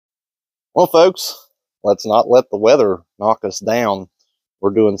Well, folks, let's not let the weather knock us down. We're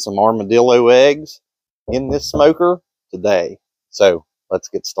doing some armadillo eggs in this smoker today. So let's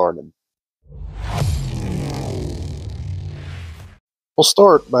get started. We'll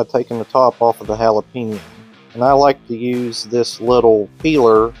start by taking the top off of the jalapeno. And I like to use this little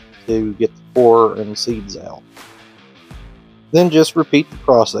peeler to get the core and seeds out. Then just repeat the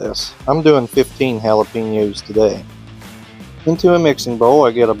process. I'm doing 15 jalapenos today. Into a mixing bowl,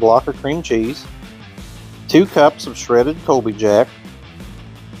 I get a block of cream cheese, 2 cups of shredded Colby Jack,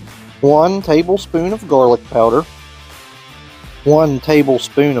 1 tablespoon of garlic powder, 1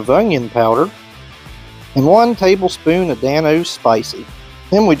 tablespoon of onion powder, and 1 tablespoon of Dano spicy.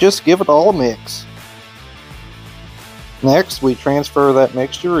 Then we just give it all a mix. Next, we transfer that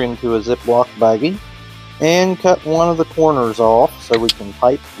mixture into a Ziploc baggie and cut one of the corners off so we can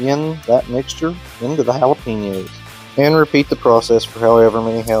pipe in that mixture into the jalapenos. And repeat the process for however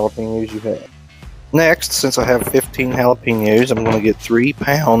many jalapenos you have. Next, since I have 15 jalapenos, I'm going to get 3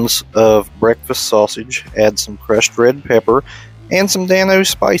 pounds of breakfast sausage, add some crushed red pepper, and some Dano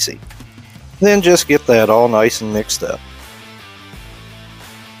spicy. Then just get that all nice and mixed up.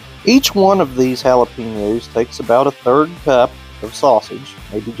 Each one of these jalapenos takes about a 1/3 cup of sausage,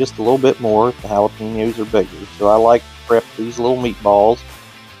 maybe just a little bit more if the jalapenos are bigger. So I like to prep these little meatballs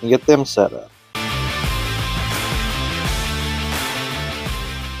and get them set up.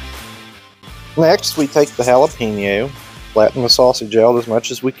 Next, we take the jalapeno, flatten the sausage out as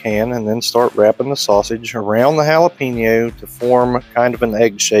much as we can, and then start wrapping the sausage around the jalapeno to form kind of an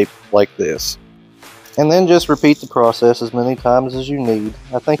egg shape like this. And then just repeat the process as many times as you need.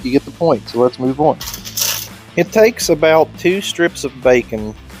 I think you get the point, so let's move on. It takes about 2 strips of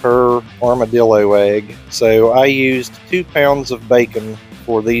bacon per armadillo egg, so I used 2 pounds of bacon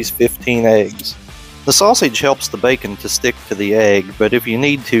for these 15 eggs. The sausage helps the bacon to stick to the egg, but if you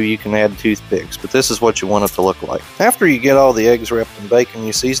need to, you can add toothpicks, but this is what you want it to look like. After you get all the eggs wrapped in bacon,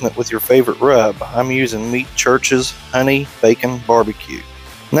 you season it with your favorite rub. I'm using Meat Church's Honey Bacon Barbecue.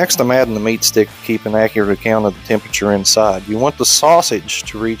 Next, I'm adding the meat stick to keep an accurate account of the temperature inside. You want the sausage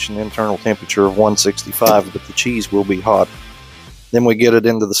to reach an internal temperature of 165, but the cheese will be hot. Then we get it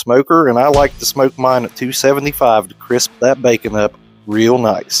into the smoker, and I like to smoke mine at 275 to crisp that bacon up real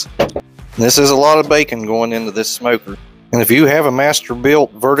nice. This is a lot of bacon going into this smoker. And if you have a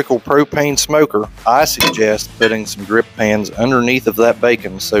master-built vertical propane smoker, I suggest putting some drip pans underneath of that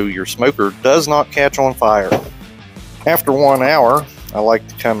bacon so your smoker does not catch on fire. After 1 hour, I like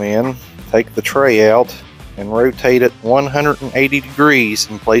to come in, take the tray out, and rotate it 180 degrees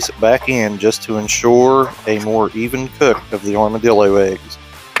and place it back in just to ensure a more even cook of the armadillo eggs.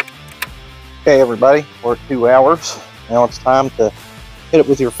 Okay, everybody, we're at 2 hours. Now it's time to hit it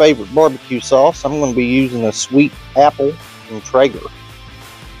with your favorite barbecue sauce. I'm going to be using a sweet apple from Traeger.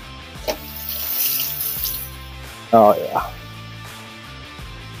 Oh yeah.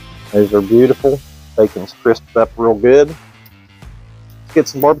 Those are beautiful. Bacon's crisped up real good. Let's get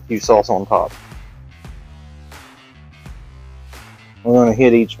some barbecue sauce on top. We're going to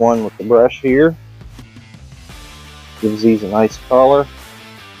hit each one with the brush here. Gives these a nice color.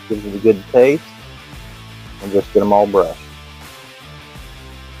 Gives it a good taste. And just get them all brushed.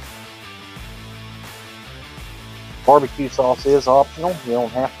 Barbecue sauce is optional. You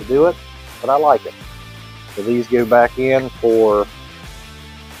don't have to do it, but I like it. So these go back in for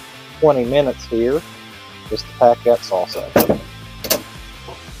 20 minutes here, just to pack that sauce up.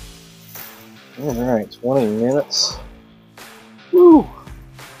 Alright, 20 minutes. Woo!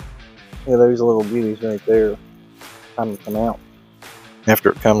 Yeah, those little beauties right there. Time to come out.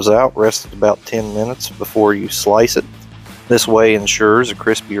 After it comes out, rest it about 10 minutes before you slice it. This way ensures a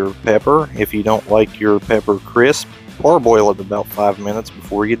crispier pepper. If you don't like your pepper crisp, parboil it about 5 minutes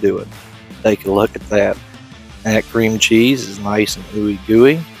before you do it. Take a look at that. That cream cheese is nice and ooey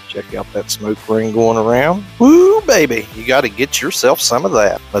gooey. Check out that smoke ring going around. Woo, baby! You got to get yourself some of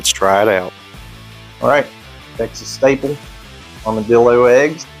that. Let's try it out. Alright, Texas staple, armadillo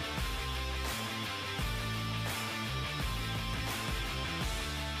eggs.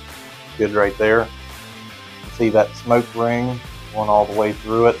 Good right there. See that smoke ring going all the way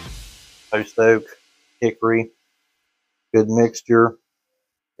through it. Post oak, hickory, good mixture.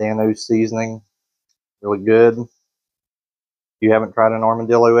 Dano seasoning, really good. If you haven't tried an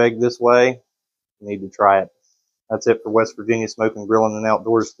armadillo egg this way, you need to try it. That's it for West Virginia Smoking, Grilling, and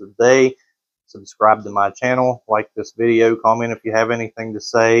Outdoors today. Subscribe to my channel, like this video, comment if you have anything to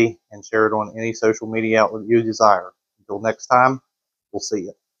say, and share it on any social media outlet you desire. Until next time, we'll see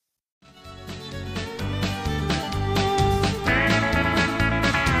you.